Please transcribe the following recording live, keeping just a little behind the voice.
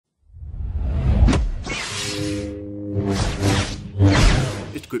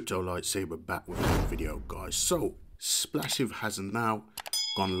Crypto Lightsaber back with another video, guys. So Splassive has now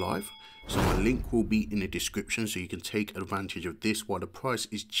gone live, so my link will be in the description so you can take advantage of this while the price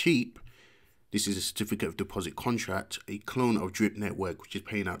is cheap. This is a certificate of deposit contract, a clone of Drip Network, which is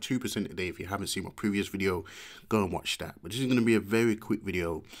paying out 2% a day. If you haven't seen my previous video, go and watch that. But this is going to be a very quick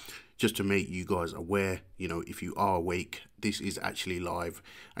video just to make you guys aware, you know, if you are awake, this is actually live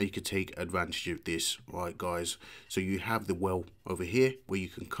and you can take advantage of this, right, guys? So you have the well over here where you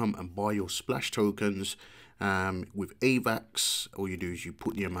can come and buy your Splash tokens with AVAX. All you do is you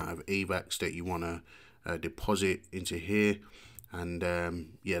put the amount of AVAX that you want to deposit into here. And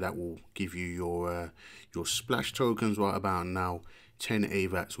yeah, that will give you your Splash tokens right about now. 10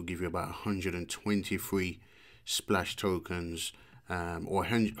 AVAX will give you about 123 Splash tokens, or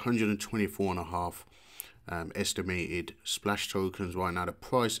 124.5 estimated Splash tokens. Right now the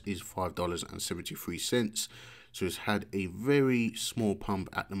price is $5.73, so it's had a very small pump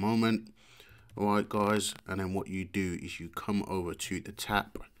at the moment. All right, guys, and then what you do is you come over to the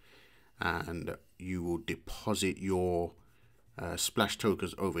tap and you will deposit your Splash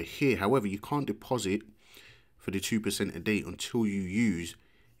tokens over here. However, you can't deposit for the 2% a day until you use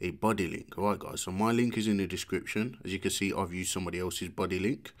a buddy link. All right, guys, so my link is in the description. As you can see, I've used somebody else's buddy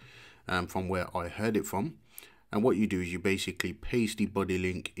link from where I heard it from. And what you do is you basically paste the buddy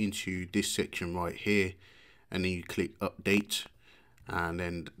link into this section right here, and then you click update, and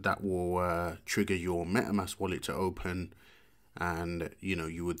then that will trigger your MetaMask wallet to open, and you know,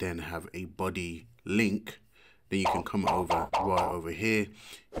 you would then have a buddy link. Then you can come over right over here,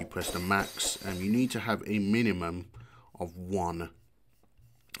 you press the max, and you need to have a minimum of one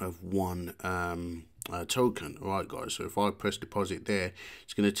token. All right, guys, so if I press deposit there,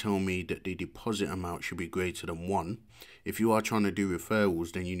 it's going to tell me that the deposit amount should be greater than 1. If you are trying to do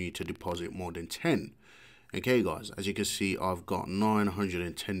referrals, then you need to deposit more than 10. Okay, guys, as you can see, I've got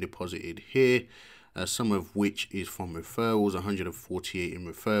 910 deposited here, some of which is from referrals, 148 in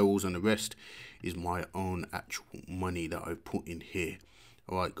referrals, and the rest is my own actual money that I've put in here.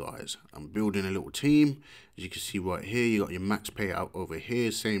 All right, guys, I'm building a little team. As you can see right here, you got your max payout over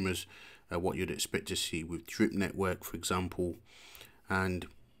here, same as what you'd expect to see with Drip Network, for example. And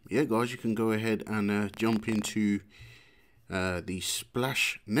yeah, guys, you can go ahead and jump into the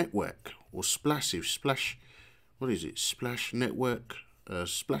Splash Network, or Splassive. Splash, what is it? Splash Network,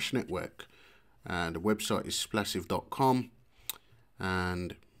 Splash Network. And the website is splassive.com.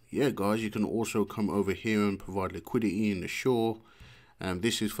 And yeah, guys, you can also come over here and provide liquidity in the shore.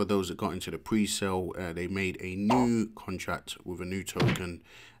 This is for those that got into the pre-sale. They made a new contract with a new token,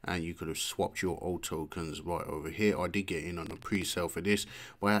 and you could have swapped your old tokens right over here. I did get in on the pre-sale for this,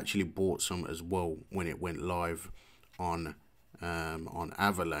 but I actually bought some as well when it went live on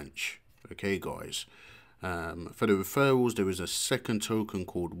Avalanche. Okay, guys. For the referrals, there is a second token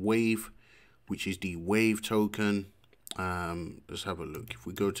called Wave, which is the Wave token. Let's have a look. If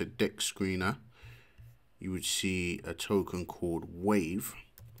we go to Deck Screener, you would see a token called Wave,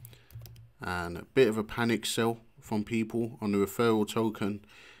 and a bit of a panic sell from people on the referral token,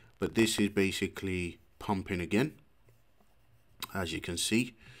 but this is basically pumping again, as you can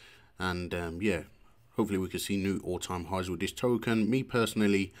see. And yeah, hopefully we can see new all-time highs with this token. Me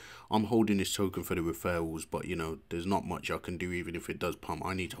personally, I'm holding this token for the referrals, but you know, there's not much I can do. Even if it does pump,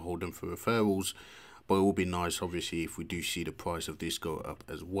 I need to hold them for referrals. But it will be nice, obviously, if we do see the price of this go up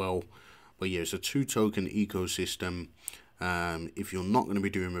as well. But yeah, it's a 2-token ecosystem. If you're not going to be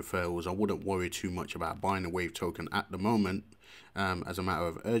doing referrals, I wouldn't worry too much about buying a Wave token at the moment, as a matter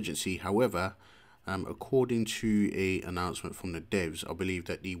of urgency. However, according to an announcement from the devs, I believe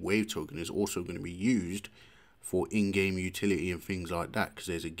that the Wave token is also going to be used for in-game utility and things like that, because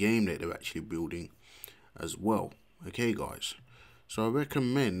there's a game that they're actually building as well. Okay, guys, so I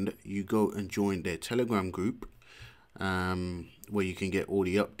recommend you go and join their Telegram group, where you can get all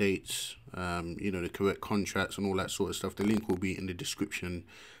the updates, you know, the correct contracts and all that sort of stuff. The link will be in the description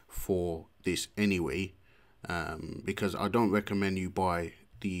for this anyway, because I don't recommend you buy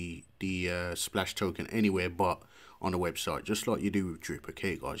the Splash token anywhere but on the website, just like you do with Drip.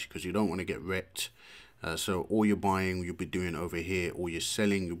 Okay, guys, because you don't want to get wrecked. So all you're buying, you'll be doing over here. All you're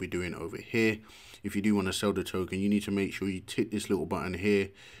selling, you'll be doing over here. If you do want to sell the token, you need to make sure you tick this little button here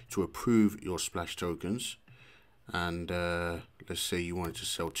to approve your Splash tokens. And let's say you wanted to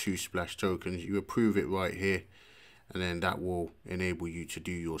sell 2 Splash tokens, you approve it right here, and then that will enable you to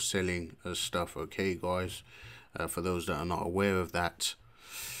do your selling stuff. Okay, guys, for those that are not aware of that.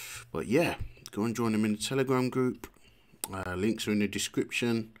 But yeah, go and join them in the Telegram group. Links are in the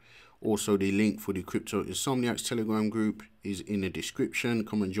description. Also, the link for the Crypto Insomniacs Telegram group is in the description.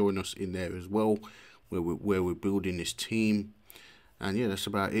 Come and join us in there as well, where we're building this team. And yeah, that's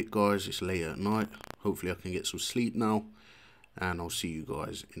about it, guys. It's late at night. Hopefully I can get some sleep now, and I'll see you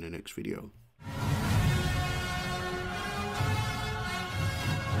guys in the next video.